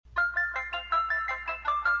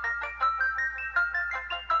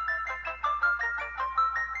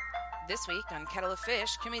This week on Kettle of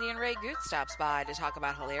Fish, comedian Ray Goot stops by to talk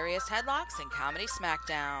about hilarious headlocks and comedy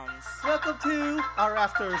smackdowns. Welcome to our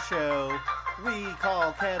after show we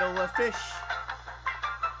call Kettle of Fish,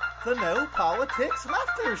 the No Politics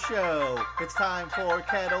Laughter Show. It's time for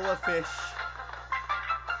Kettle of Fish.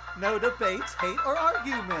 No debates, hate, or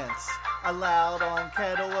arguments allowed on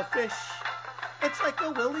Kettle of Fish. It's like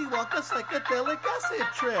a Willy Wonka psychedelic acid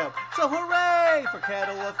trip. So hooray for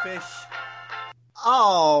Kettle of Fish.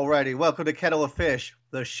 Alrighty, welcome to Kettle of Fish.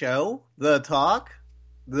 The show, the talk,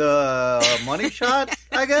 the money shot,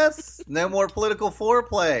 I guess. No more political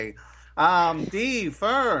foreplay. D,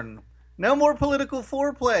 Fern. No more political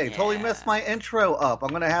foreplay. Yeah. Totally messed my intro up. I'm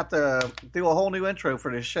going to have to do a whole new intro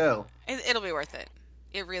for this show. It'll be worth it.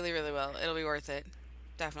 It really, really will. It'll be worth it.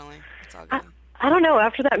 Definitely. It's all good. I don't know.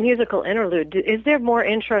 After that musical interlude, is there more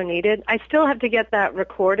intro needed? I still have to get that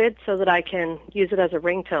recorded so that I can use it as a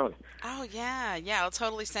ringtone. Oh, yeah. Yeah, I'll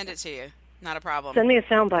totally send it to you. Not a problem. Send me a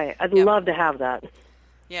soundbite. I'd love to have that.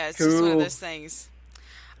 Yeah, it's just one of those things.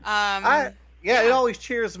 It always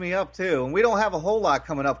cheers me up, too. And we don't have a whole lot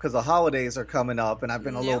coming up because the holidays are coming up, and I've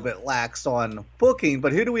been a little bit lax on booking.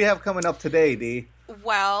 But who do we have coming up today, Dee?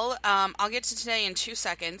 Well, I'll get to today in 2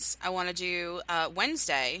 seconds. I want to do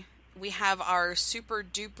Wednesday. We have our super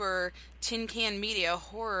duper Tin Can Media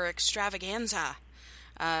horror extravaganza,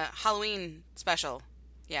 Halloween special.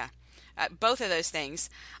 Yeah, both of those things.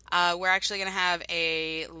 We're actually going to have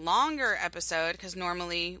a longer episode because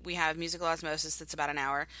normally we have musical osmosis that's about an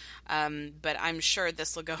hour, but I'm sure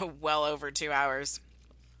this will go well over 2 hours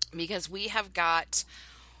because we have got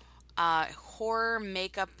horror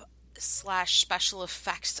makeup / special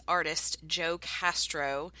effects artist Joe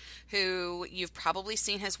Castro, who you've probably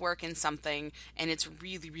seen his work in something, and it's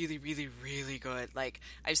really, really, really, really good. Like,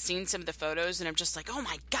 I've seen some of the photos, and I'm just like, oh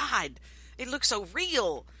my god, it looks so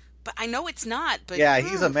real. But I know it's not. But yeah,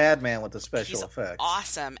 he's a madman with the special effects.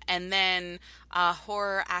 Awesome. And then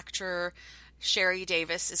horror actor Sherry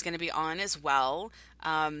Davis is going to be on as well.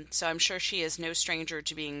 So I'm sure she is no stranger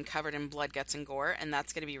to being covered in blood, guts, and gore, and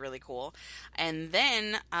that's going to be really cool. And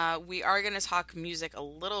then we are going to talk music a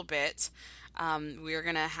little bit. We are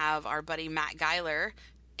going to have our buddy Matt Geiler,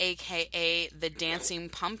 a.k.a. the Dancing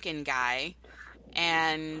Pumpkin Guy.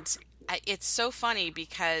 And it's so funny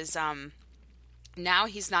because now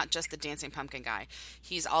he's not just the Dancing Pumpkin Guy.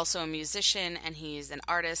 He's also a musician, and he's an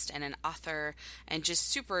artist and an author, and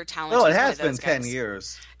just super talented. Well, it has been 10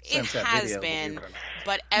 years since that video. It has been,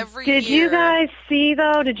 but every year... Did you guys see,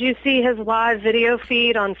 though, did you see his live video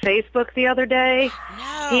feed on Facebook the other day?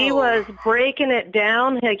 No. He was breaking it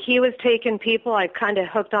down. Like, he was taking people, I kind of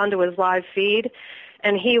hooked onto his live feed,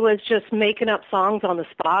 and he was just making up songs on the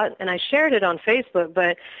spot, and I shared it on Facebook,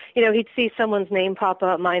 but, you know, he'd see someone's name pop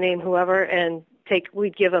up, my name, whoever, and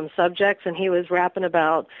we'd give him subjects, and he was rapping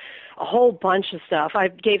about a whole bunch of stuff. I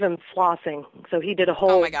gave him flossing, so he did a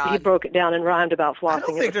whole. Oh my God. He broke it down and rhymed about flossing. I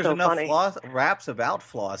don't think there's so enough raps about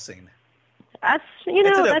flossing. That's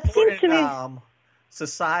that seems to me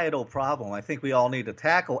societal problem. I think we all need to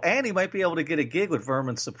tackle, and he might be able to get a gig with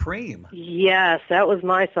Vermin Supreme. Yes, that was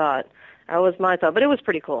my thought. But it was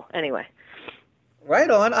pretty cool. Anyway.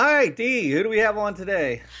 Right on. All right, Dee, who do we have on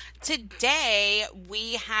today? Today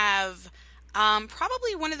we have.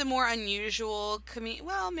 Probably one of the more unusual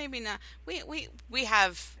well, maybe not. We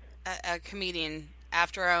have a comedian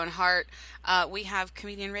after our own heart. We have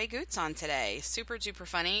comedian Ray Goots on today. Super duper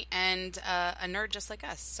funny and a nerd just like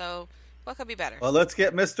us. So what could be better? Well, let's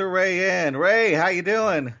get Mr. Ray in. Ray, how you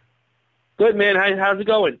doing? Good, man. How's it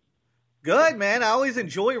going? Good, man. I always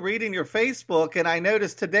enjoy reading your Facebook, and I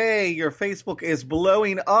noticed today your Facebook is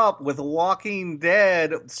blowing up with Walking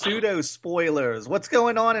Dead pseudo-spoilers. What's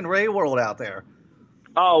going on in Ray World out there?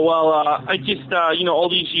 Oh, well, I just, all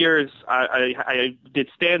these years I did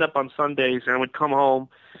stand-up on Sundays, and I would come home,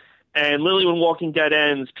 and literally when Walking Dead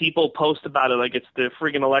ends, people post about it like it's the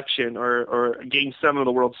friggin' election or Game 7 of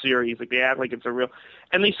the World Series. Like, they act like it's a real...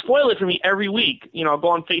 And they spoil it for me every week. You know, I'll go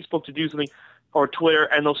on Facebook to do something... or Twitter,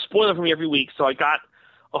 and they'll spoil it for me every week. So I got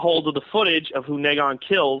a hold of the footage of who Negan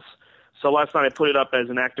kills. So last night I put it up as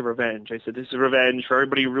an act of revenge. I said, this is revenge for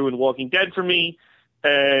everybody who ruined Walking Dead for me.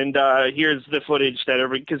 And here's the footage that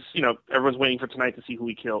because, everyone's waiting for tonight to see who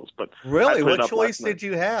he kills. But really? What choice did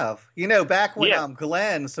you have? Back when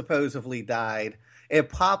Glenn supposedly died, it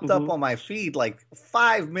popped up on my feed like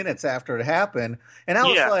 5 minutes after it happened. And I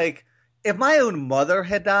was like, if my own mother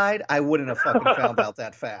had died, I wouldn't have fucking found out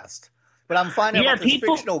that fast. But I'm finding out this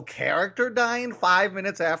fictional character dying 5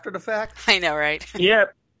 minutes after the fact. I know, right? Yeah.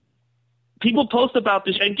 People post about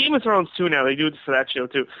this, and Game of Thrones too now. They do it for that show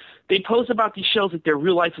too. They post about these shows like they're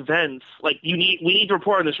real life events. Like we need to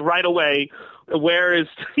report on this right away. Where is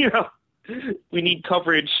We need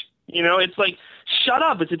coverage. You know, it's like, shut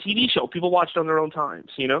up. It's a TV show. People watch it on their own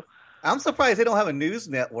times, you know? I'm surprised they don't have a news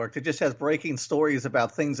network that just has breaking stories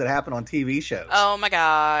about things that happen on TV shows. Oh my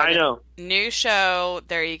God. I know. New show.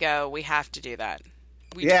 There you go. We have to do that.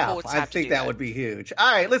 I think that would be huge.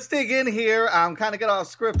 All right, let's dig in here. I'm kind of get off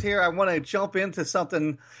script here. I want to jump into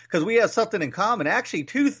something because we have something in common. Actually,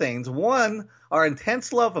 two things. One, our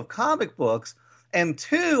intense love of comic books. And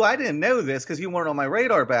two, I didn't know this because you weren't on my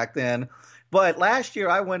radar back then. But last year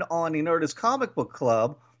I went on the Nerdist Comic Book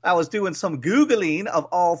Club. I was doing some Googling of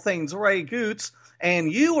all things Ray Goots.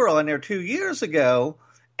 And you were on there 2 years ago.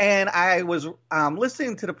 And I was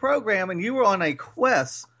listening to the program, and you were on a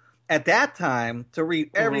quest at that time to read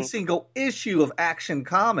every single issue of Action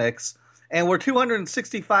Comics, and we're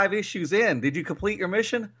 265 issues in. Did you complete your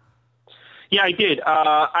mission? Yeah, I did.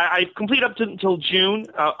 I completed up until June.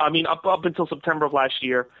 Up until September of last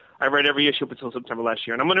year. I read every issue up until September last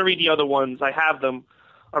year, and I'm going to read the other ones. I have them.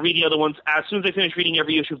 I'll read the other ones as soon as I finish reading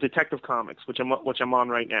every issue of Detective Comics, which I'm on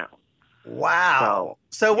right now. Wow.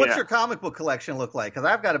 So what's your comic book collection look like? Because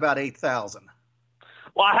I've got about 8,000.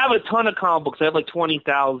 Well, I have a ton of comic books. I have like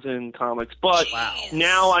 20,000 comics, but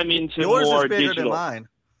now I'm into Yours more is bigger digital. than mine.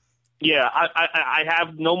 Yeah, I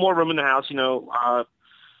have no more room in the house. You know,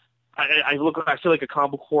 I feel like a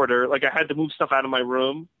comic book hoarder. Like I had to move stuff out of my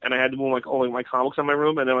room, and I had to move like all of my comics in my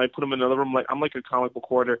room, and then I put them in another room. Like I'm like a comic book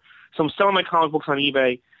hoarder. So I'm selling my comic books on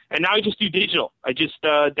eBay, and now I just do digital. I just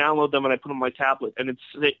download them and I put them on my tablet, and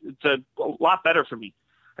it's a lot better for me.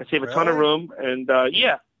 I save a ton of room, and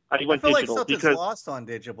I went feel digital like because something's lost on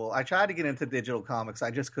digital. I tried to get into digital comics.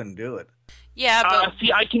 I just couldn't do it. Yeah, but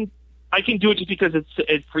see, I can do it just because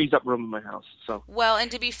it frees up room in my house. So well,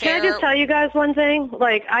 and to be fair, can I just tell you guys one thing?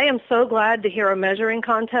 Like, I am so glad to hear a measuring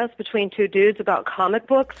contest between two dudes about comic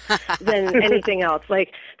books than anything else.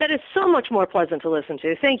 Like, that is so much more pleasant to listen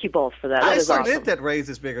to. Thank you both for that. That is submit awesome. that Ray's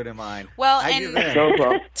is bigger than mine. Well,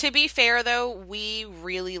 no to be fair though, we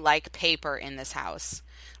really like paper in this house.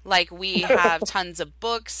 Like, we have tons of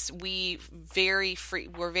books. We're very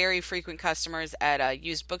frequent customers at a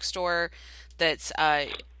used bookstore that's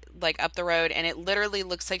like up the road, and it literally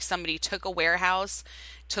looks like somebody took a warehouse,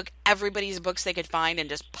 took everybody's books they could find, and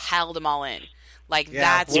just piled them all in. Like,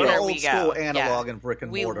 that's where we go. Old school analog and brick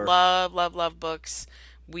and mortar. We love books.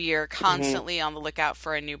 We are constantly on the lookout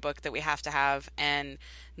for a new book that we have to have, and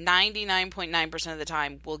 99.9% of the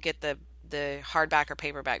time we'll get the hardback or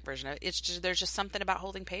paperback version of it. It's just, there's just something about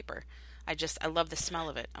holding paper. I love the smell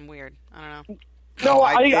of it. I'm weird. I don't know. No,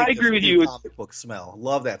 I agree with you. Comic book smell.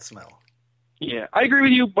 Love that smell. Yeah, I agree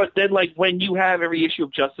with you. But then, like, when you have every issue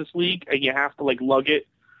of Justice League and you have to like lug it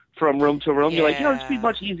from room to room, you're like, it'd be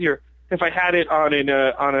much easier if I had it on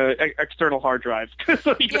an external hard drive.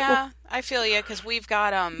 Yeah, I feel you, because we've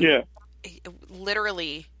got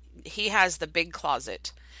literally, he has the big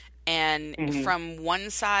closet. And from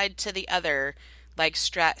one side to the other, like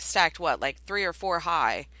stacked like 3 or 4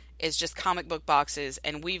 high, is just comic book boxes.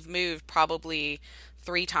 And we've moved probably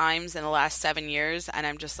 3 times in the last 7 years. And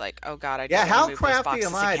I'm just like, oh God, I don't how want to move those crafty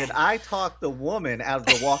am I again. that I talked the woman out of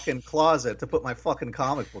the walk-in closet to put my fucking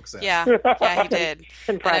comic books in? Yeah, he did.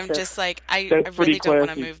 And I'm just like, I really don't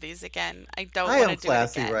want to move these again. I don't want to do it again. I am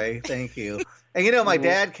classy, Ray. Thank you. And you know, my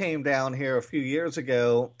dad came down here a few years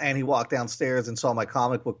ago, and he walked downstairs and saw my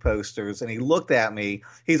comic book posters, and he looked at me.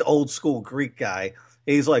 He's old school Greek guy.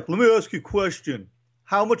 He's like, let me ask you a question.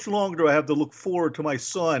 How much longer do I have to look forward to my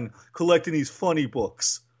son collecting these funny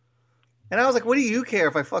books? And I was like, what do you care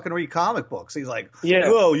if I fucking read comic books? He's like,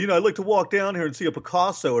 oh, you know, I'd like to walk down here and see a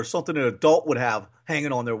Picasso or something an adult would have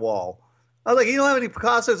hanging on their wall. I was like, you don't have any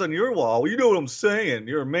Picassos on your wall. Well, you know what I'm saying.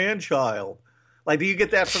 You're a man-child. Like, do you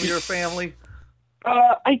get that from your family?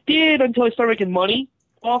 I did until I started making money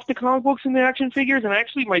off the comic books and the action figures. And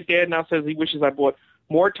actually, my dad now says he wishes I bought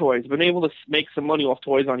more toys. I've been able to make some money off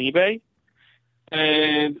toys on eBay.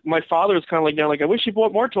 And my father is kind of like now, like, I wish you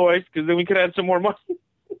bought more toys because then we could add some more money.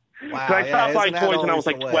 Wow, I stopped buying toys when I was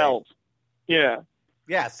like 12. Yeah.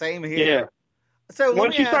 Yeah, same here. Yeah. So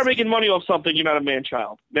once you start making money off something, you're not a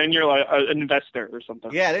man-child. Then you're like an investor or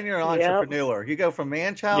something. Yeah, then you're an entrepreneur. You go from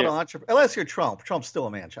man-child to entrepreneur. Unless you're Trump. Trump's still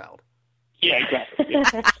a man-child. Yeah, exactly.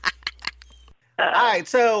 Yeah. All right,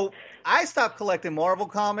 so I stopped collecting Marvel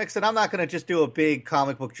comics, and I'm not going to just do a big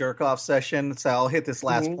comic book jerk-off session, so I'll hit this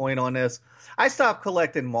last point on this. I stopped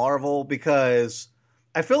collecting Marvel because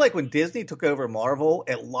I feel like when Disney took over Marvel,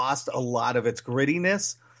 it lost a lot of its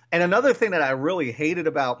grittiness. And another thing that I really hated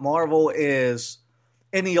about Marvel is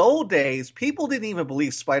in the old days, people didn't even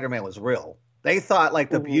believe Spider-Man was real. They thought like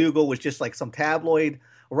the Bugle was just like some tabloid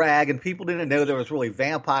rag, and people didn't know there was really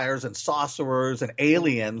vampires and sorcerers and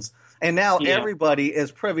aliens. And now everybody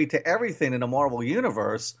is privy to everything in the Marvel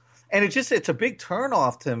Universe. And it's a big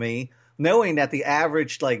turnoff to me, knowing that the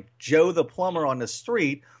average, like, Joe the plumber on the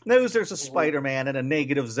street knows there's a Spider-Man and a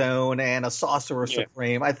Negative Zone and a Sorcerer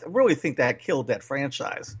Supreme. I really think that killed that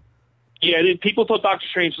franchise. Yeah, people thought Doctor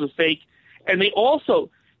Strange was fake. And they also,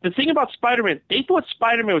 the thing about Spider-Man, they thought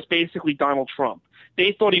Spider-Man was basically Donald Trump.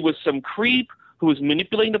 They thought he was some creep who was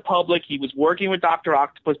manipulating the public. He was working with Dr.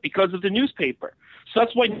 Octopus because of the newspaper. So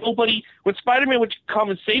that's why when Spider-Man would come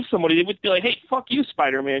and save somebody, they would be like, hey, fuck you,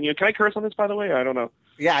 Spider-Man. Can I curse on this, by the way? I don't know.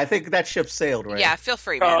 Yeah, I think that ship sailed, right? Yeah, feel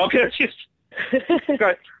free, man. Oh, okay.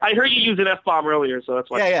 I heard you use an F-bomb earlier, so that's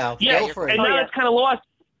why. Yeah. Feel free. And now it's kind of lost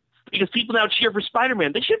because people now cheer for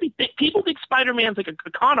Spider-Man. They should be. People think Spider-Man's like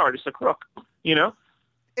a con artist, a crook, And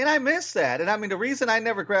I miss that. And I mean, the reason I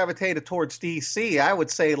never gravitated towards DC, I would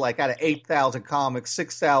say like out of 8,000 comics,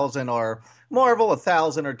 6,000 are Marvel,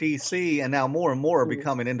 1,000 are DC, and now more and more are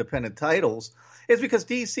becoming independent titles, is because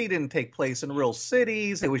DC didn't take place in real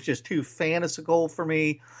cities. It was just too fantastical for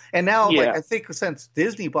me. And now, I think since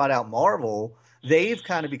Disney bought out Marvel, they've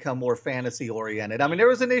kind of become more fantasy-oriented. I mean, there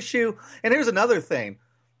was an issue, and here's another thing.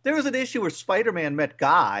 There was an issue where Spider-Man met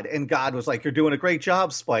God, and God was like, you're doing a great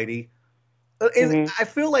job, Spidey. And I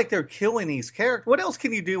feel like they're killing these characters. What else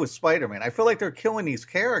can you do with Spider-Man? I feel like they're killing these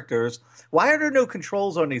characters. Why are there no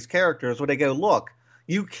controls on these characters where they go, look,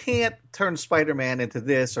 you can't turn Spider-Man into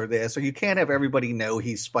this, or you can't have everybody know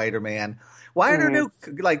he's Spider-Man. Why are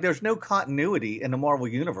there there's no continuity in the Marvel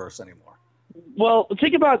Universe anymore? Well,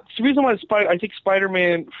 think about the reason why I think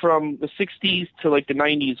Spider-Man from the 60s to like the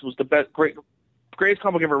 90s was the greatest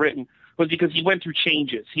comic ever written, was because he went through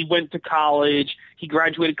changes. He went to college, he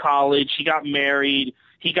graduated college, he got married,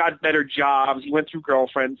 he got better jobs, he went through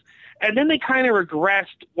girlfriends, and then they kind of regressed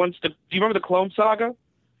do you remember the Clone Saga?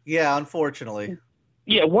 Yeah, unfortunately.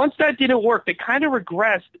 Yeah, once that didn't work, they kind of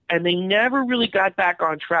regressed, and they never really got back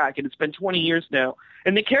on track, and it's been 20 years now,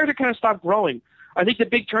 and the character kind of stopped growing. I think the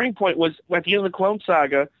big turning point was at the end of the Clone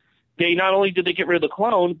Saga. They not only did they get rid of the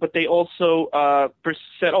clone, but they also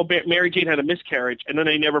said, Mary Jane had a miscarriage, and then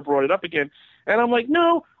they never brought it up again. And I'm like,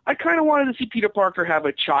 no, I kind of wanted to see Peter Parker have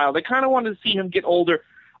a child. I kind of wanted to see him get older.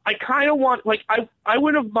 I kind of want, I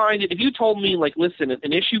wouldn't have minded if you told me, listen,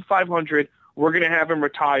 in issue 500, we're going to have him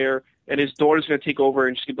retire, and his daughter's going to take over,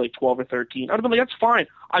 and she's going to be 12 or 13. I'd have been like, that's fine.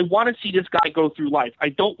 I want to see this guy go through life. I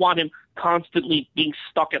don't want him constantly being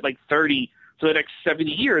stuck at 30 for the next 70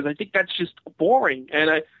 years. I think that's just boring, and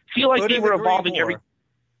I feel like they were evolving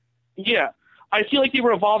I feel like they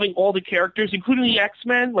were evolving all the characters, including the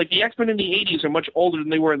X-Men. Like, the X-Men in the 80s are much older than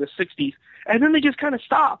they were in the 60s, and then they just kind of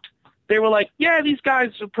stopped. They were like, yeah, these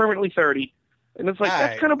guys are permanently 30. And it's like,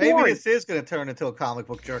 that's kind of boring. Maybe this is going to turn into a comic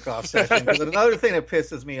book jerk-off session. Because another thing that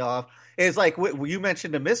pisses me off is, you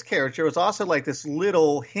mentioned the miscarriage. There was also, this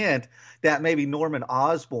little hint that maybe Norman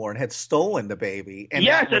Osborn had stolen the baby. And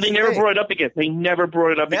yes, and they never brought it up again. And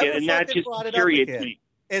that just infuriates me.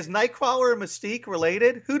 Is Nightcrawler and Mystique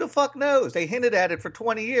related? Who the fuck knows? They hinted at it for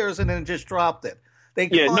 20 years and then just dropped it. They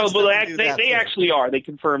actually are. They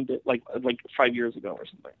confirmed it like 5 years ago or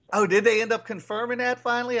something. Oh, did they end up confirming that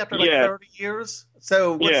finally after 30 years?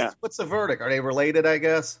 So what's the verdict? Are they related, I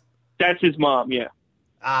guess? That's his mom, yeah.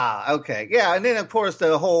 Ah, okay. Yeah, and then of course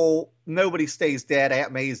the whole nobody stays dead.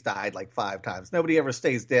 Aunt May's died 5 times. Nobody ever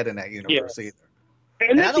stays dead in that universe either.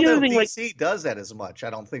 And I don't know if DC does that as much. I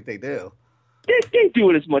don't think they do. They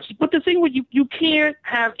do it as much. But the thing with you can't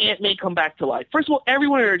have Aunt May come back to life. First of all,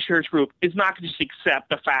 everyone in her church group is not going to just accept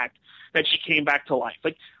the fact that she came back to life.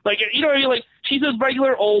 She's a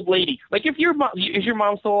regular old lady. If your mom, is your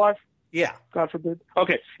mom still alive? Yeah. God forbid.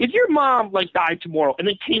 Okay. If your mom died tomorrow and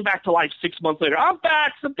then came back to life 6 months later, I'm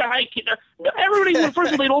back, some guy, everybody,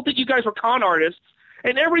 first of all, they don't think you guys were con artists,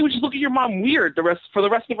 and everybody would just look at your mom weird for the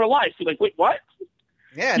rest of her life. You're like, wait, what?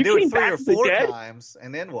 Yeah, do it 3 or 4 times,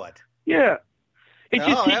 and then what? Yeah.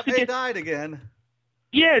 Aunt May died again.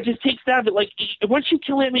 Yeah, it just takes that. But once you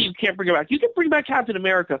kill Aunt May, you can't bring her back. You can bring back Captain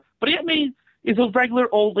America, but Aunt May is a regular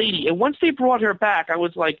old lady. And once they brought her back, I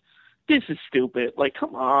was like, this is stupid.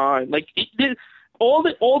 Come on. All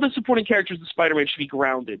the supporting characters of Spider-Man should be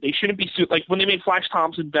grounded. They shouldn't be when they made Flash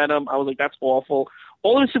Thompson Venom, I was like, that's awful.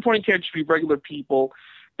 All the supporting characters should be regular people.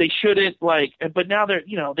 They shouldn't but now they're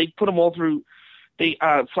they put them all through.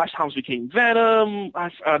 Flash Thompson became Venom.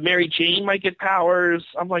 Mary Jane might get powers.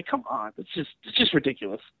 I'm like, come on, it's just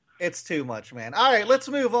ridiculous. It's too much, man. All right, let's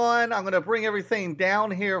move on. I'm going to bring everything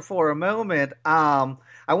down here for a moment. I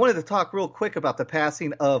wanted to talk real quick about the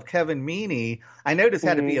passing of Kevin Meaney. I know this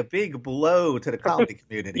had to be a big blow to the comedy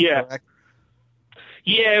community. Yeah. Correct?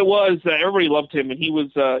 Yeah, it was. Everybody loved him, and he was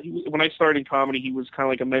when I started in comedy, he was kind of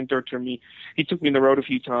like a mentor to me. He took me on the road a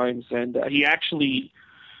few times, and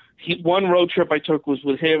one road trip I took was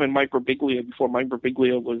with him and Mike Birbiglia before Mike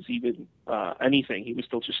Birbiglia was even anything. He was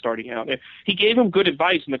still just starting out. And he gave him good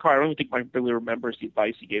advice in the car. I don't even think Mike Birbiglia remembers the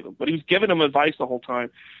advice he gave him, but he was giving him advice the whole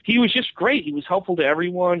time. He was just great. He was helpful to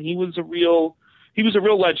everyone. He was a real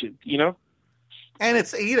legend, you know? And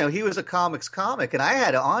it's, you know, he was a comics comic, and I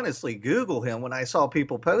had to honestly Google him when I saw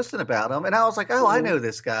people posting about him, and I was like, oh, I know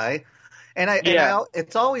this guy. And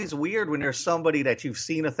it's always weird when there's somebody that you've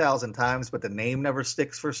seen 1,000 times, but the name never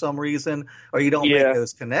sticks for some reason, or you don't make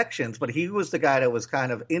those connections. But he was the guy that was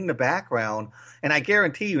kind of in the background, and I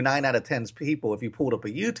guarantee you 9 out of 10 people, if you pulled up a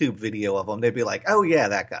YouTube video of him, they'd be like, oh, yeah,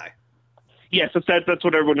 that guy. Yes, that's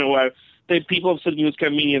what everyone knows. People have said he was a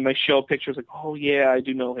comedian, they show pictures like, oh, yeah, I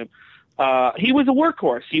do know him. He was a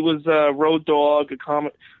workhorse. He was a road dog, a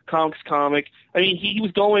comics comic. I mean, he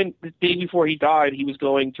was going, the day before he died, he was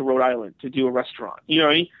going to Rhode Island to do a restaurant. You know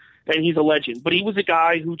what I mean? And he's a legend. But he was a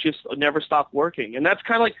guy who just never stopped working. And that's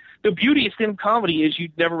kind of like the beauty of stand-up comedy is you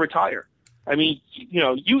never retire. I mean, you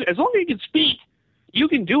know, as long as you can speak, you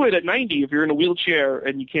can do it at 90 if you're in a wheelchair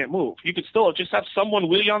and you can't move. You could still just have someone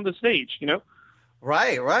with you on the stage, you know?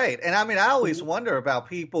 Right. And I mean, I always wonder about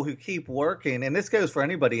people who keep working, and this goes for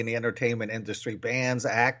anybody in the entertainment industry, bands,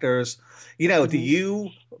 actors. You know, do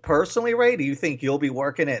you personally, Ray, do you think you'll be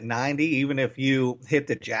working at 90 even if you hit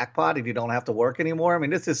the jackpot and you don't have to work anymore? I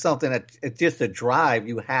mean, this is something that it's just a drive.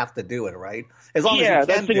 You have to do it, right? As long as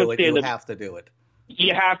you can do it, you have to do it.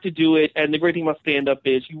 You have to do it, and the great thing about stand-up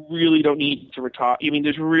is you really don't need to retire. I mean,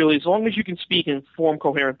 as long as you can speak and form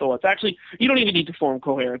coherent thoughts. Actually, you don't even need to form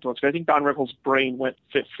coherent thoughts. I think Don Rickles' brain went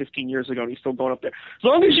 15 years ago, and he's still going up there. As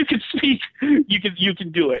long as you can speak, you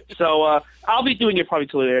can do it. So I'll be doing it probably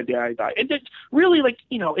till the day I die. And it's really, like,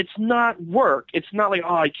 you know, it's not work. It's not like,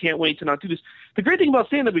 oh, I can't wait to not do this. The great thing about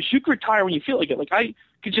stand-up is you can retire when you feel like it. Like, I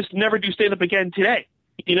could just never do stand-up again today.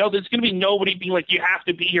 You know, there's going to be nobody being like, you have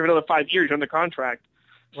to be here another 5 years under contract.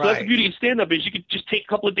 So that's the beauty of stand-up is you could just take a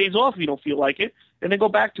couple of days off if you don't feel like it, and then go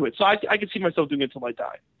back to it. So I can see myself doing it until I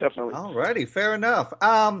die, definitely. All righty, fair enough.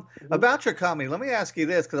 About your comedy, let me ask you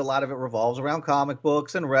this, because a lot of it revolves around comic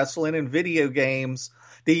books and wrestling and video games.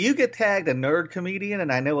 Do you get tagged a nerd comedian?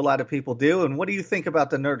 And I know a lot of people do. And what do you think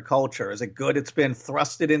about the nerd culture? Is it good it's been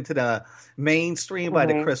thrusted into the mainstream by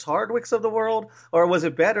the Chris Hardwicks of the world? Or was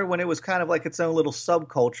it better when it was kind of like its own little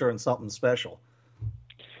subculture and something special?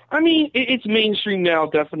 I mean, it's mainstream now,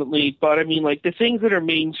 definitely. But, I mean, like, the things that are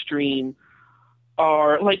mainstream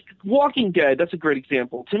are, like, Walking Dead. That's a great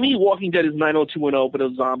example. To me, Walking Dead is 90210, but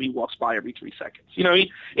a zombie walks by every 3 seconds. You know what I mean?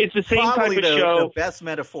 It's the same Probably type of show. The best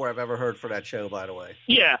metaphor I've ever heard for that show, by the way.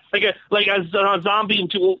 Yeah, like a zombie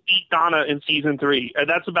will eat Donna in season 3. And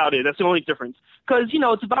that's about it. That's the only difference. Because, you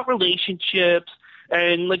know, it's about relationships.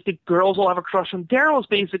 And, like, the girls will have a crush on Daryl's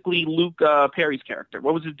basically Luke Perry's character.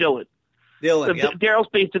 What was it, Dylan? Dylan, yep. Daryl's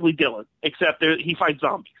basically Dylan, except he fights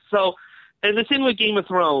zombies. So, and the same with Game of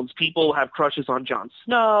Thrones, people have crushes on Jon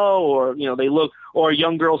Snow, or, you know, or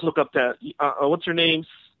young girls look up to, what's her name?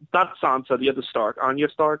 Not Sansa, the other Stark, Arya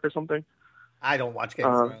Stark or something. I don't watch Game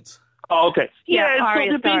of Thrones. Oh, okay. Yeah,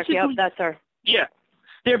 Arya so Stark, yep, that's her. Yeah.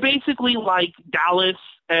 They're basically like Dallas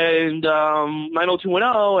and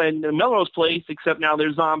 90210 and Melrose Place, except now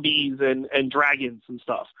there's zombies and dragons and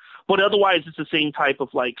stuff. But otherwise, it's the same type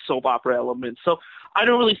of, like, soap opera elements. So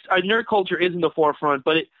nerd culture is in the forefront,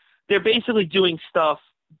 but they're basically doing stuff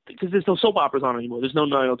because there's no soap operas on anymore. There's no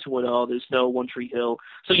 90210. There's no One Tree Hill.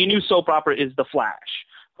 So your new soap opera is The Flash,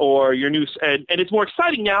 or your new and it's more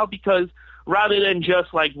exciting now because rather than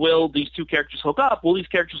just like, will these two characters hook up? Will these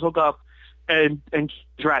characters hook up and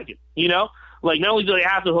dragon? You know, like not only do they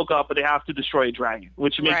have to hook up, but they have to destroy a dragon,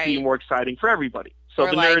 which makes it more exciting for everybody. So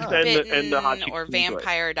or the like nerds and the hot chicks or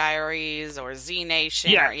Vampire Diaries or Z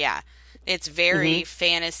Nation. Yeah. It's very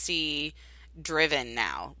fantasy driven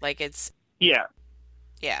now. Like it's yeah.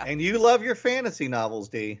 And you love your fantasy novels,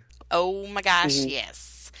 D. Oh my gosh,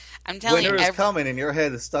 yes. I'm telling winter you, is coming, and your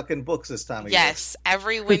head is stuck in books this time of year. Yes,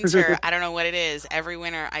 every winter, I don't know what it is. Every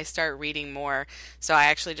winter, I start reading more. So I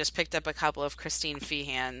actually just picked up a couple of Christine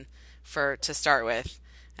Feehan to start with,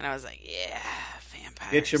 and I was like, yeah.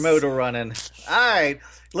 Vampires. Get your motor running. All right.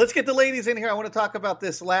 Let's get the ladies in here. I want to talk about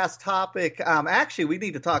this last topic. Actually, we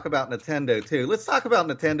need to talk about Nintendo, too. Let's talk about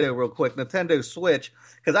Nintendo real quick. Nintendo Switch,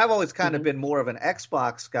 because I've always kind of been more of an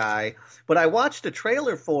Xbox guy. But I watched a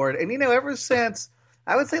trailer for it, and, you know, ever since,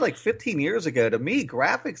 I would say like 15 years ago, to me,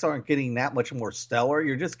 graphics aren't getting that much more stellar.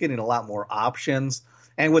 You're just getting a lot more options.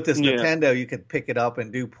 And with this Nintendo, you could pick it up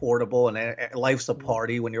and do portable, and life's a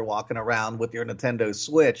party when you're walking around with your Nintendo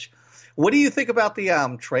Switch. What do you think about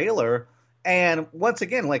the trailer? And once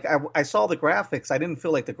again, like I saw the graphics. I didn't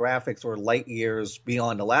feel like the graphics were light years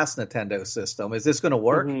beyond the last Nintendo system. Is this going to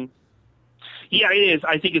work? Mm-hmm. Yeah, it is.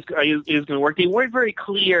 I think it is going to work. They weren't very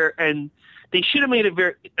clear, and they should have made it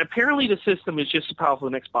very. Apparently, the system is just as powerful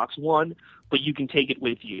as an Xbox One, but you can take it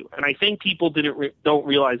with you. And I think people don't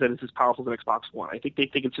realize that it's as powerful as an Xbox One. I think they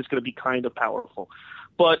think it's just going to be kind of powerful.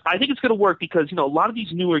 But I think it's going to work because a lot of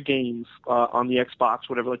these newer games on the Xbox,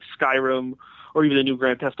 whatever, like Skyrim or even the new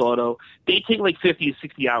Grand Theft Auto, they take like 50 to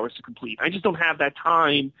 60 hours to complete. I just don't have that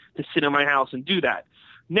time to sit in my house and do that.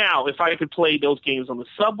 Now, if I could play those games on the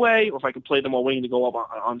subway, or if I could play them while waiting to go up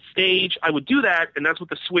on stage, I would do that, and that's what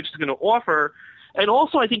the Switch is going to offer. And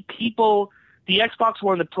also, I think the Xbox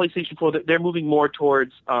One and the PlayStation 4, they're moving more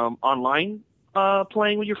towards online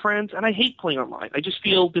playing with your friends, and I hate playing online. I just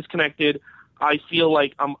feel disconnected. I feel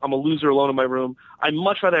like I'm a loser alone in my room. I'd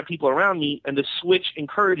much rather have people around me, and the Switch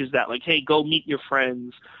encourages that. Like, hey, go meet your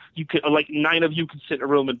friends. You could, like, 9 of you can sit in a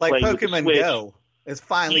room and play with the Switch. Like Pokemon Go. It's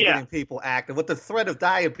finally getting people active. What the threat of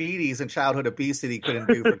diabetes and childhood obesity couldn't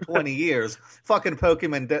do for 20 years, fucking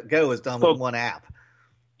Pokemon Go is done with one app.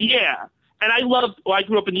 Yeah. And I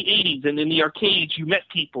grew up in the 80s, and in the arcades, you met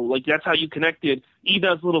people. Like, that's how you connected. Even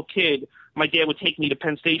as a little kid, my dad would take me to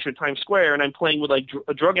Penn Station, Times Square, and I'm playing with, like,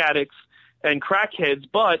 drug addicts and crackheads,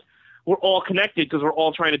 but we're all connected because we're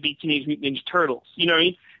all trying to beat Teenage Mutant Ninja Turtles. You know what I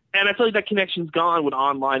mean? And I feel like that connection's gone with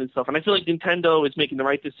online and stuff. And I feel like Nintendo is making the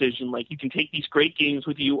right decision. Like, you can take these great games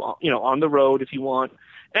with you, on the road if you want.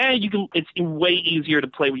 And it's way easier to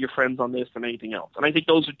play with your friends on this than anything else. And I think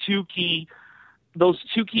those are two key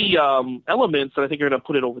elements that I think are going to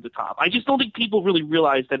put it over the top. I just don't think people really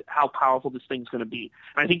realize that how powerful this thing's going to be.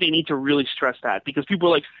 And I think they need to really stress that, because people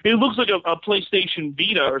are like, it looks like a PlayStation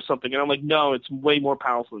Vita or something. And I'm like, no, it's way more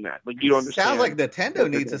powerful than that. Like, you don't understand. Sounds like Nintendo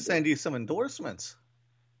needs to send you some endorsements.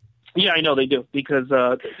 Yeah, I know they do, because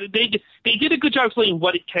they did a good job explaining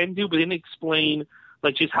what it can do, but they didn't explain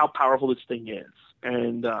like just how powerful this thing is,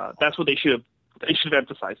 and that's what they should have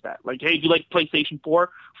emphasized. That, like, hey, do you like PlayStation 4?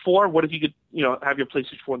 What if you could have your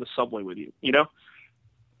PlayStation 4 in the subway with you?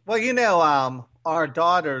 Well, our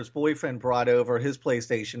daughter's boyfriend brought over his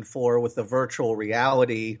PlayStation 4 with the virtual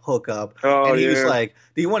reality hookup. And he was like,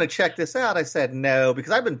 do you want to check this out? I said no,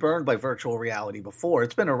 because I've been burned by virtual reality before.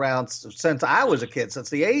 It's been around since I was a kid, since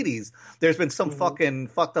the 80s. There's been some fucking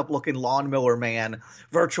fucked up looking lawnmower man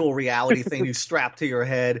virtual reality thing you strap to your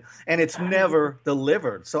head, and it's never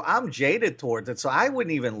delivered. So I'm jaded towards it. So I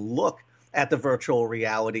wouldn't even look at the virtual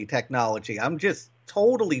reality technology. I'm just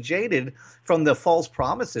totally jaded from the false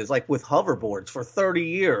promises, like with hoverboards for 30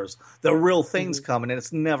 years. The real thing's coming, and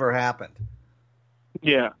it's never happened.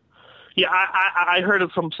 Yeah. Yeah, I heard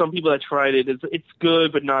it from some people that tried it. It's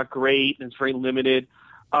good, but not great, and it's very limited.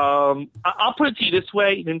 I'll put it to you this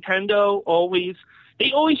way. Nintendo always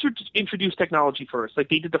introduce technology first. Like,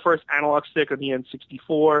 they did the first analog stick on the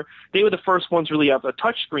N64. They were the first ones really have a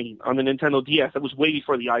touchscreen on the Nintendo DS. That was way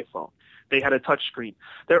before the iPhone. They had a touchscreen.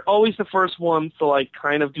 They're always the first ones to, like,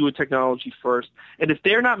 kind of do a technology first. And if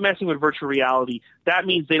they're not messing with virtual reality, that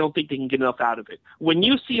means they don't think they can get enough out of it. When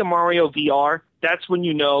you see a Mario VR, that's when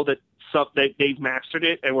you know that they've mastered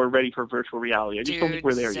it and we're ready for virtual reality. I just don't think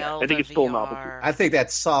we're there yet. I think it's still novelty. I think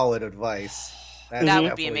that's solid advice. That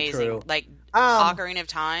would be amazing. True. Like, Ocarina of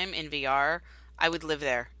Time in VR, I would live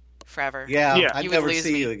there forever. Yeah. I'd never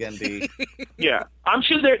see you again, D. Yeah. I'm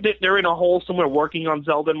sure they're in a hole somewhere working on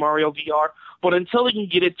Zelda and Mario VR, but until they can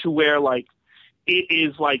get it to where, like, it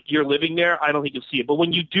is like you're living there, I don't think you'll see it. But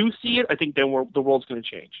when you do see it, I think then the world's going to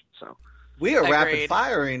change. So we are rapid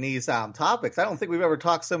firing these topics. I don't think we've ever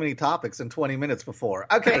talked so many topics in 20 minutes before.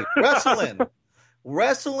 Okay, wrestling.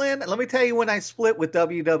 Let me tell you when I split with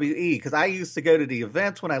WWE, because I used to go to the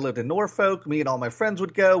events when I lived in Norfolk. Me and all my friends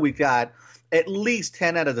would go. We got at least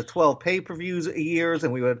 10 out of the 12 pay-per-views a year,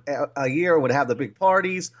 and we would have the big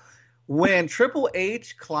parties. When Triple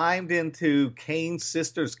H climbed into Kane's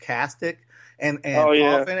sister's casket and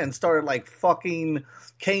coffin and started, like, fucking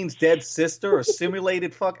Kane's dead sister or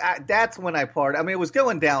simulated that's when I partied. I mean, it was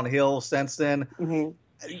going downhill since then.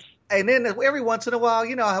 Mm-hmm. And then every once in a while,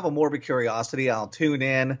 I have a morbid curiosity. I'll tune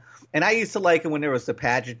in. And I used to like it when there was the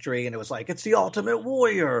pageantry and it was like, it's the Ultimate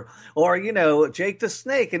Warrior or, Jake the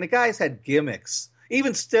Snake. And the guys had gimmicks.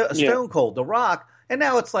 Even Stone Cold, The Rock. And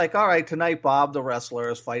now it's like, all right, tonight Bob the wrestler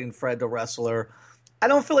is fighting Fred the wrestler. I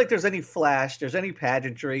don't feel like there's any flash. There's any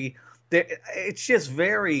pageantry. It's just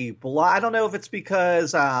very blah. I don't know if it's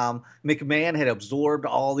because McMahon had absorbed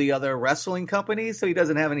all the other wrestling companies, so he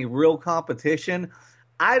doesn't have any real competition.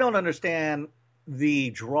 I don't understand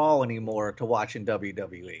the draw anymore to watching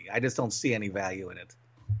WWE. I just don't see any value in it.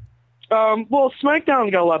 Well,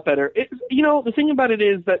 SmackDown got a lot better. The thing about it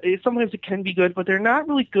is that sometimes it can be good, but they're not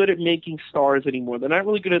really good at making stars anymore. They're not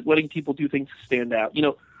really good at letting people do things to stand out.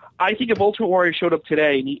 I think if Ultimate Warrior showed up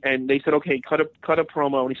today and they said, okay, cut a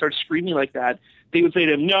promo, and he started screaming like that, they would say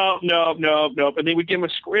to him, no, and they would give him a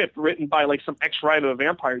script written by like some ex-writer of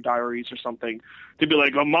Vampire Diaries or something. They'd be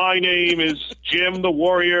like, my name is Jim the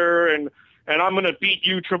Warrior, and I'm going to beat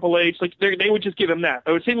you, Triple H. Like they would just give him that.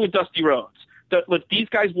 I was saying with Dusty Rhodes. These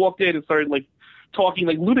guys walked in and started like talking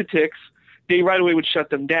like lunatics, they right away would shut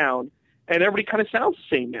them down, and everybody kind of sounds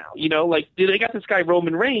the same now. Like they got this guy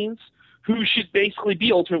Roman Reigns, who should basically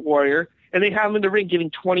be Ultimate Warrior, and they have him in the ring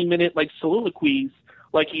giving 20-minute like soliloquies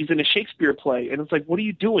like he's in a Shakespeare play, and it's like, what are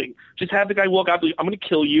you doing? Just have the guy walk out, be like, I'm going to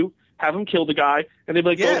kill you, have him kill the guy, and they'd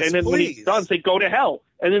be like, yes, and then please. when he's done, say go to hell,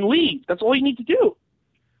 and then leave. That's all you need to do.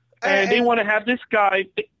 And they want to have this guy.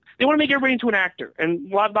 They want to make everybody into an actor,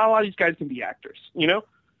 and not a lot of these guys can be actors,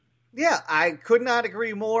 Yeah, I could not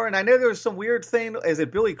agree more. And I know there's some weird thing. Is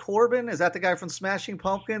it Billy Corbin? Is that the guy from Smashing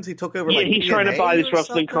Pumpkins? He took over. Yeah, he's trying to buy this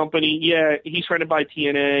wrestling company. Yeah, he's trying to buy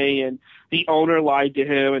TNA, and the owner lied to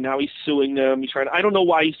him, and now he's suing them. I don't know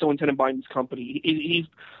why he's so intent on buying this company.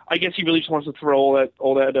 I guess he really just wants to throw all that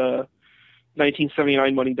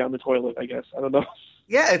 1979 money down the toilet. I guess I don't know.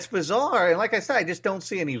 Yeah, it's bizarre, and like I said, I just don't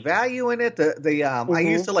see any value in it. I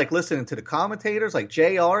used to like listening to the commentators, like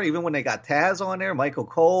JR, even when they got Taz on there, Michael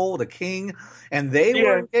Cole, the King, and they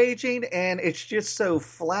were engaging, and it's just so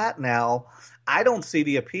flat now. I don't see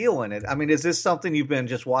the appeal in it. I mean, is this something you've been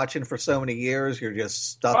just watching for so many years? You're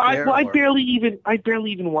just stuck there. I barely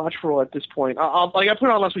even watch Raw at this point. I put it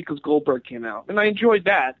on last week because Goldberg came out, and I enjoyed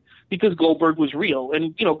that because Goldberg was real,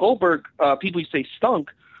 and Goldberg, people used to say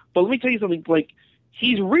stunk, but let me tell you something, like.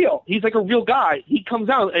 He's real. He's like a real guy. He comes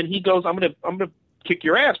out and he goes, I'm gonna kick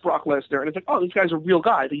your ass, Brock Lesnar. And it's like, oh, this guy's a real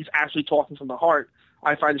guy. He's actually talking from the heart.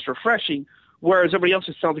 I find this refreshing. Whereas everybody else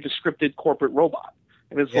just sounds like a scripted corporate robot.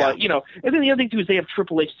 And it's like, and then the other thing too is they have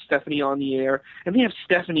Triple H and Stephanie on the air, and they have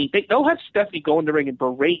Stephanie. They'll have Stephanie go in the ring and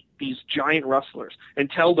berate these giant wrestlers and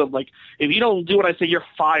tell them like, if you don't do what I say, you're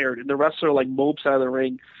fired. And the wrestler like mopes out of the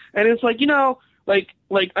ring. And it's like,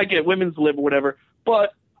 like I get women's lib or whatever,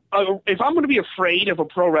 but if I'm going to be afraid of a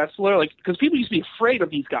pro wrestler, like, because people used to be afraid of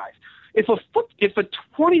these guys. If a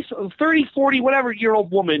 20, 30, 40, whatever year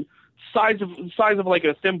old woman, size of like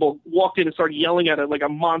a thimble, walked in and started yelling at it like a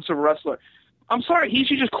monster wrestler, I'm sorry, he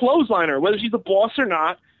should just clothesline her, whether she's a boss or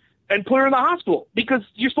not, and put her in the hospital because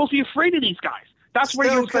you're supposed to be afraid of these guys. That's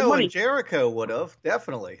where you spend money. Jericho would have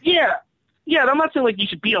definitely. Yeah. I'm not saying like you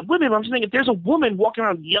should beat up women. I'm just saying if there's a woman walking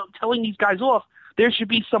around telling these guys off, there should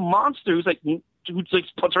be some monster who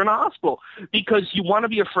puts her in a hospital because you want to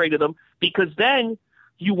be afraid of them because then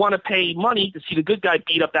you want to pay money to see the good guy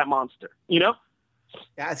beat up that monster, Yeah,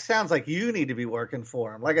 it sounds like you need to be working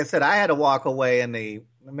for him. Like I said, I had to walk away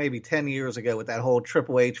maybe 10 years ago with that whole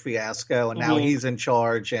Triple H fiasco, and now he's in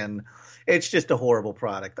charge, and it's just a horrible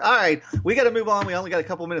product. All right, we got to move on. We only got a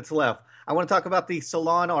couple minutes left. I want to talk about the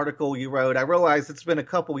Salon article you wrote. I realized it's been a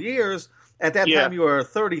couple years. At that time, you were a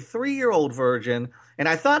 33-year-old virgin, and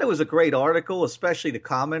I thought it was a great article, especially the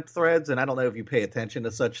comment threads, and I don't know if you pay attention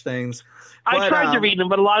to such things. I tried to read them,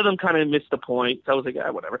 but a lot of them kind of missed the point. So I was like,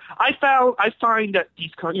 whatever. I find that these,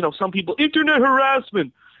 some people, internet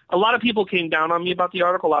harassment. A lot of people came down on me about the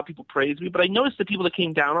article. A lot of people praised me, but I noticed the people that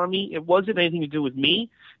came down on me, it wasn't anything to do with me.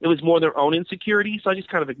 It was more their own insecurity, so I just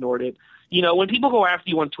kind of ignored it. When people go after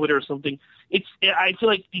you on Twitter or something, I feel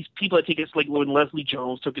like these people that take it, like when Leslie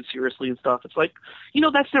Jones took it seriously and stuff, it's like,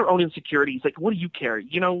 that's their own insecurities. Like, what do you care?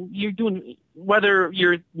 You're doing, whether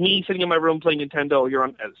you're me sitting in my room playing Nintendo or you're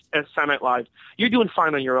on as Saturday Night Live, you're doing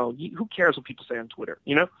fine on your own. Who cares what people say on Twitter,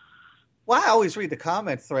 Well, I always read the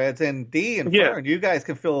comment threads, and Dee and Fern, you guys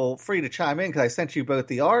can feel free to chime in because I sent you both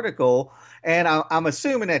the article, and I'm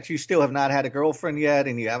assuming that you still have not had a girlfriend yet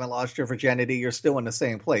and you haven't lost your virginity. You're still in the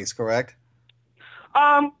same place, correct?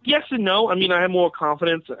 Yes and no. I mean, I have more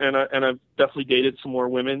confidence, and I've definitely dated some more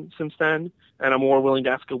women since then, and I'm more willing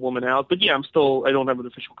to ask a woman out. But yeah, I don't have an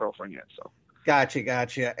official girlfriend yet, so.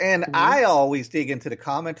 Gotcha. And I always dig into the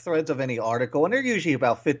comment threads of any article, and they're usually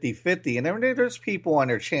about 50-50. And then there's people on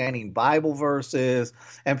there chanting Bible verses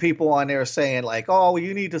and people on there saying like, oh,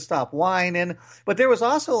 you need to stop whining. But there was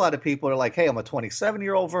also a lot of people that are like, hey, I'm a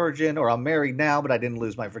 27-year-old virgin, or I'm married now, but I didn't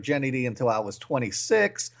lose my virginity until I was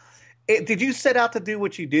 26. Did you set out to do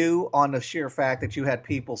what you do on the sheer fact that you had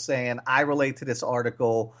people saying, I relate to this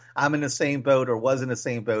article, I'm in the same boat or was in the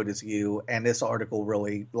same boat as you, and this article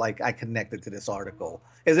really, I connected to this article?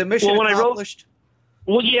 Is it mission accomplished? This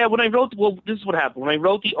is what happened. When I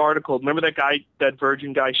wrote the article, remember that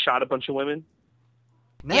virgin guy shot a bunch of women?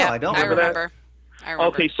 No, yeah, I don't remember. that. I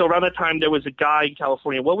remember. Okay, so around that time there was a guy in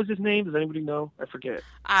California. What was his name? Does anybody know? I forget.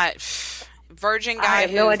 Virgin I guy have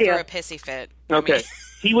who no idea. threw a pissy fit. Okay.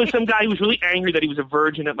 He was some guy who was really angry that he was a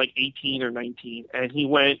virgin at like 18 or 19, and he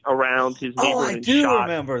went around his neighborhood Oh, I and do shot.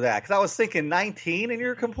 remember that, because I was thinking 19 and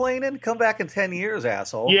you're complaining? Come back in 10 years,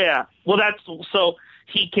 asshole. Yeah. Well, so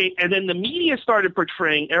he came, and then the media started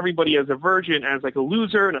portraying everybody as a virgin, as like a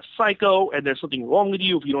loser and a psycho, and there's something wrong with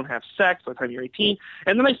you if you don't have sex by the time you're 18.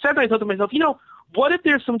 And then I thought to myself, what if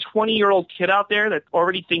there's some 20-year-old kid out there that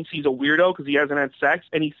already thinks he's a weirdo because he hasn't had sex,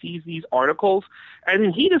 and he sees these articles, and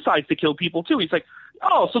then he decides to kill people too? He's like,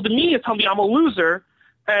 oh, so the media tell me I'm a loser,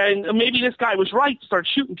 and maybe this guy was right to start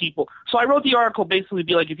shooting people. So I wrote the article basically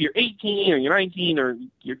be like, if you're 18 or you're 19 or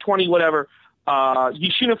you're 20, whatever, you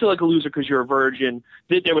shouldn't feel like a loser because you're a virgin.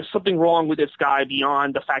 That there was something wrong with this guy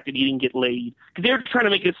beyond the fact that he didn't get laid. Because they were trying to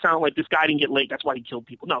make it sound like this guy didn't get laid, that's why he killed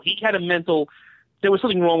people. No, he had there was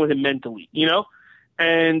something wrong with him mentally,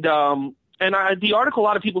 And the article, a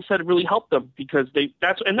lot of people said it really helped them because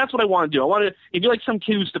that's what I want to do. If you're like some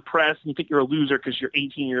kid who's depressed and you think you're a loser because you're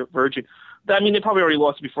 18, you're a virgin. I mean, they probably already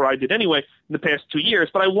lost it before I did anyway in the past 2 years.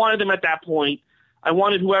 But I wanted them at that point. I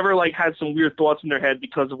wanted whoever like had some weird thoughts in their head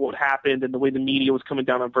because of what happened and the way the media was coming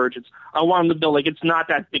down on virgins. I wanted them to know like it's not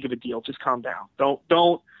that big of a deal. Just calm down.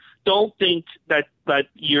 Don't think that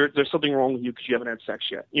there's something wrong with you because you haven't had sex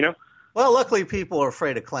yet. Well, luckily people are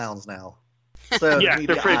afraid of clowns now. So Yeah, the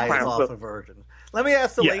they're afraid of eyes clowns, off so- a virgin. Let me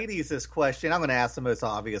ask the Yeah. ladies this question. I'm going to ask the most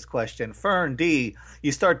obvious question. Fern D,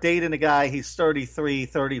 you start dating a guy, he's 33,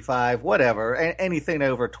 35, whatever, anything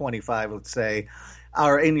over 25, let's say,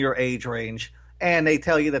 are in your age range, and they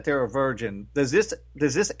tell you that they're a virgin. Does this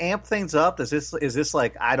amp things up? Is this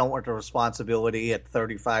like, I don't want the responsibility at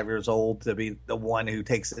 35 years old to be the one who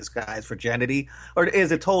takes this guy's virginity? Or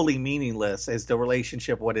is it totally meaningless? Is the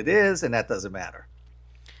relationship what it is, and that doesn't matter?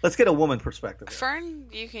 Let's get a woman perspective here. Fern,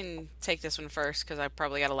 you can take this one first because I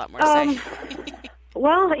probably got a lot more to say.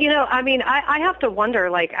 Well, I have to wonder,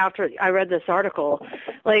 like, after I read this article,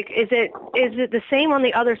 like, is it the same on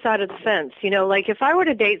the other side of the fence? Like, if I were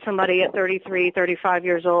to date somebody at 33, 35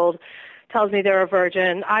 years old, tells me they're a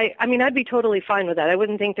virgin, I'd be totally fine with that. I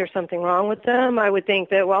wouldn't think there's something wrong with them. I would think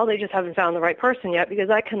that, well, they just haven't found the right person yet, because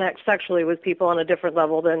I connect sexually with people on a different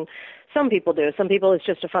level than some people do. Some people it's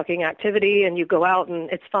just a fucking activity and you go out and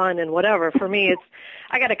it's fun and whatever. For me,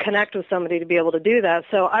 I got to connect with somebody to be able to do that.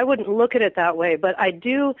 So I wouldn't look at it that way, but I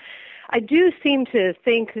do seem to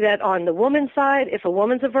think that on the woman's side, if a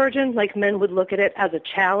woman's a virgin, like, men would look at it as a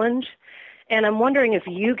challenge. And I'm wondering if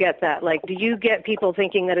you get that. Like, do you get people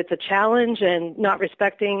thinking that it's a challenge and not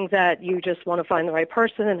respecting that you just want to find the right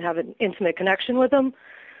person and have an intimate connection with them?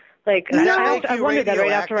 Like, I wondered that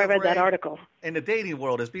right after I read that article. In the dating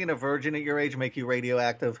world, does being a virgin at your age make you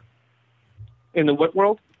radioactive? In the what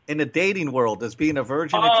world? In the dating world, does being a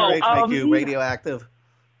virgin at your age make you radioactive?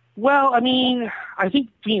 Well, I think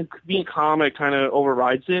being calm, it kind of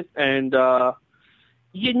overrides it, and I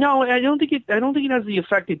don't think it has the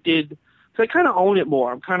effect it did. So I kind of own it more.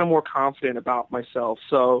 I'm kind of more confident about myself.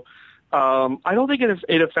 So I don't think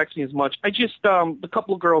it affects me as much. I just the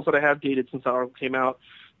couple of girls that I have dated since the article came out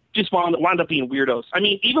just wound up being weirdos. I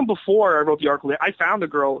mean, even before I wrote the article, I found a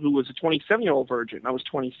girl who was a 27-year-old virgin. I was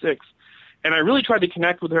 26. And I really tried to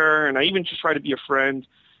connect with her, and I even just tried to be a friend.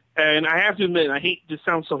 And I have to admit, and I hate this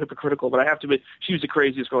sounds so hypocritical, but I have to admit, she was the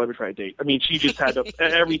craziest girl I ever tried to date. I mean, she just had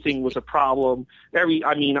everything was a problem. Every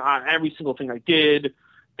single thing I did.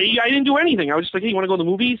 I didn't do anything. I was just like, hey, you want to go to the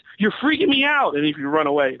movies? You're freaking me out. And if you run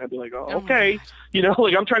away, and I'd be like, oh, okay.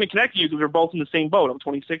 Like, I'm trying to connect you because we're both in the same boat. I'm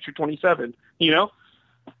 26, you're 27,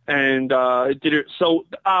 And it did it. So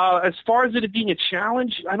as far as it being a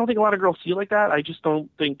challenge, I don't think a lot of girls feel like that. I just don't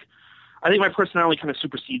think. I think my personality kind of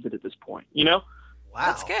supersedes it at this point. Wow,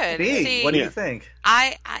 That's good. B, See, what do you think?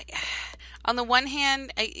 I on the one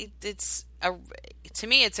hand, to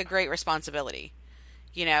me, it's a great responsibility.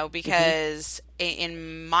 Because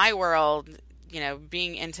in my world,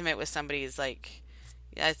 being intimate with somebody is like,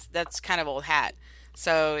 that's kind of old hat.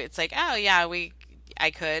 So it's like, oh yeah,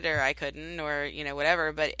 I could or I couldn't or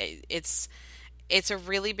whatever. But it's a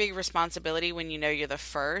really big responsibility when you're the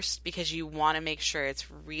first, because you want to make sure it's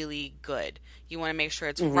really good. You want to make sure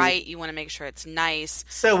it's right. You want to make sure it's nice.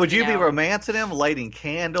 So would you be romancing him, lighting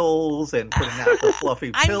candles and putting out the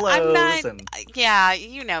fluffy pillows? I'm not, yeah,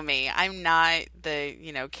 you know me. I'm not the,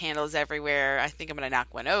 candles everywhere. I think I'm going to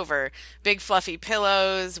knock one over. Big fluffy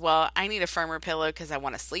pillows. Well, I need a firmer pillow because I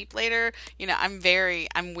want to sleep later.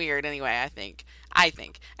 I'm weird anyway, I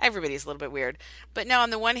think everybody's a little bit weird. But no, on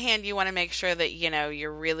the one hand, you want to make sure that,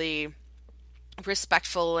 you're really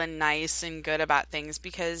respectful and nice and good about things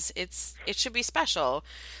because it should be special.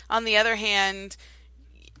 On the other hand,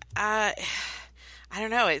 I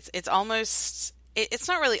don't know. It's almost it's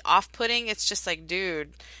not really off-putting. It's just like,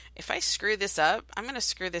 dude, if I screw this up, I'm going to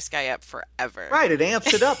screw this guy up forever. Right, it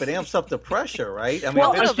amps it up. It amps up the pressure, right? I mean,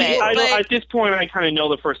 Well, a little bit, I know, but- at this point, I kind of know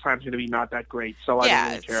the first time's going to be not that great, so I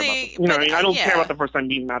don't really care about the, but, what I mean? I don't yeah. care about the first time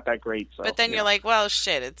being not that great. So, But then yeah. you're like, well,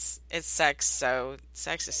 shit, it's sex, so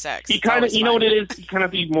sex is sex. You It's kind of, always you know fun. what it is? You kind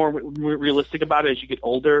of be more realistic about it as you get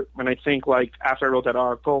older. And I think, like, after I wrote that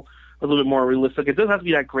article, a little bit more realistic. It doesn't have to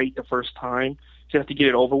be that great the first time. You have to get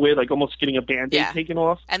it over with, like almost getting a Band-Aid Yeah. taken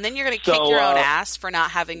off. And then you're going to So, kick your own ass for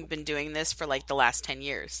not having been doing this for like the last 10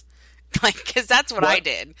 years. Like, cause that's what I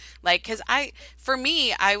did. Like, cause for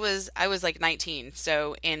me, I was like 19.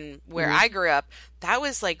 So in where I grew up, that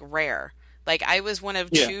was like rare. Like I was one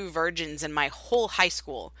of 2 virgins in my whole high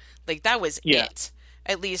school. Like that was it.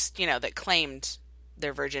 At least, that claimed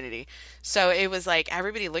their virginity. So it was like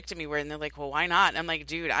everybody looked at me weird and they're like, well, why not? And I'm like,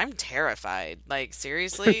 dude, I'm terrified. Like,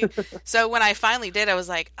 seriously? So when I finally did, I was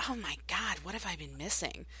like, oh my God, what have I been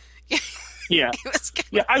missing? Yeah. It was kinda-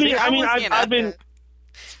 Yeah, I've been...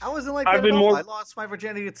 I wasn't like I've that at been all. more- I lost my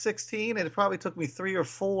virginity at 16, and it probably took me 3 or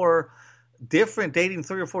 4 dating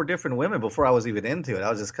 3 or 4 different women before I was even into it. I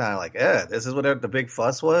was just kind of like, this is what the big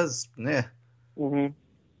fuss was? Nah. Mm-hmm.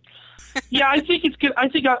 Yeah, I think it's good. I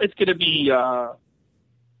think it's going to be.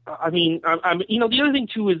 I'm. The other thing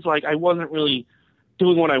too is like I wasn't really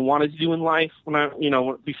doing what I wanted to do in life when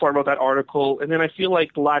before I wrote that article, and then I feel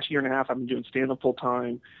like the last year and a half I've been doing stand-up full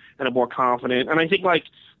time, and I'm more confident. And I think like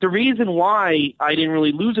the reason why I didn't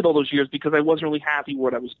really lose it all those years because I wasn't really happy with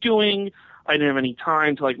what I was doing. I didn't have any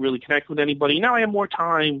time to like really connect with anybody. Now I have more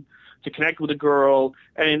time to connect with a girl,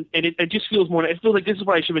 and it just feels more. It feels like this is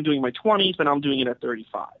what I should have been doing in my 20s, and I'm doing it at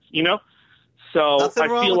 35. So Nothing I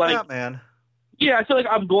wrong feel with like that, man. yeah, I feel like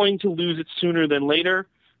I'm going to lose it sooner than later.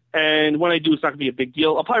 And when I do, it's not going to be a big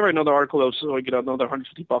deal. I'll probably write another article, though, so I get another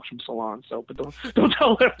 $150 from Salon. So, but don't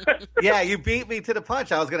tell them. Yeah, you beat me to the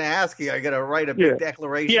punch. I was going to ask you, are you going to write a big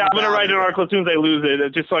declaration? Yeah, I'm going to about write an it? article as soon as I lose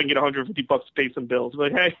it, just so I can get $150 to pay some bills.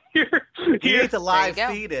 But hey, here. You need to live go.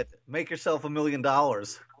 feed it. Make yourself $1 million.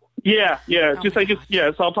 Yeah. Oh Just my like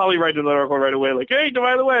God. so I'll probably write another article right away. Like, hey,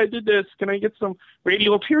 by the way, I did this. Can I get some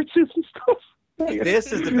radio appearances and stuff?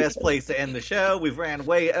 This is the best place to end the show. We've ran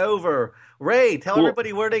way over. Ray, tell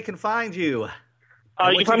everybody where they can find you.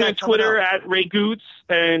 You can find me on Twitter at Ray Goots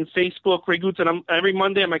and Facebook Ray Goots. And I'm every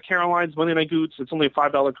Monday I'm at Caroline's Monday Night Goots. It's only a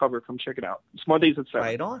 $5 cover. Come check it out. It's Mondays at 7.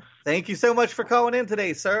 Right on. Thank you so much for calling in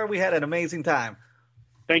today, sir. We had an amazing time.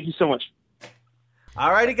 Thank you so much. All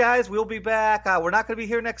righty, guys. We'll be back. We're not going to be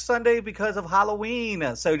here next Sunday because of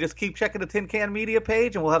Halloween. So just keep checking the Tin Can Media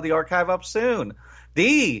page, and we'll have the archive up soon.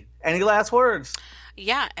 Dee, any last words?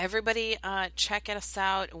 Yeah, everybody check us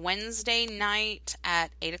out Wednesday night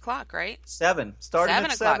at 8 o'clock, right? 7. Starting 7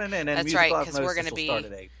 at o'clock. 7, and then That's Musical right, 'cause we're Osmosis gonna will be- start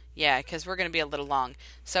at 8. Yeah, because we're going to be a little long.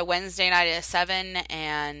 So Wednesday night at 7,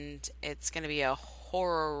 and it's going to be a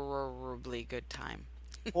horribly good time.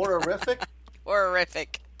 Horrific?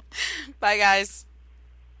 Horrific. Bye, guys.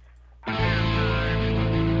 We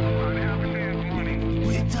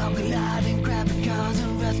talk a lot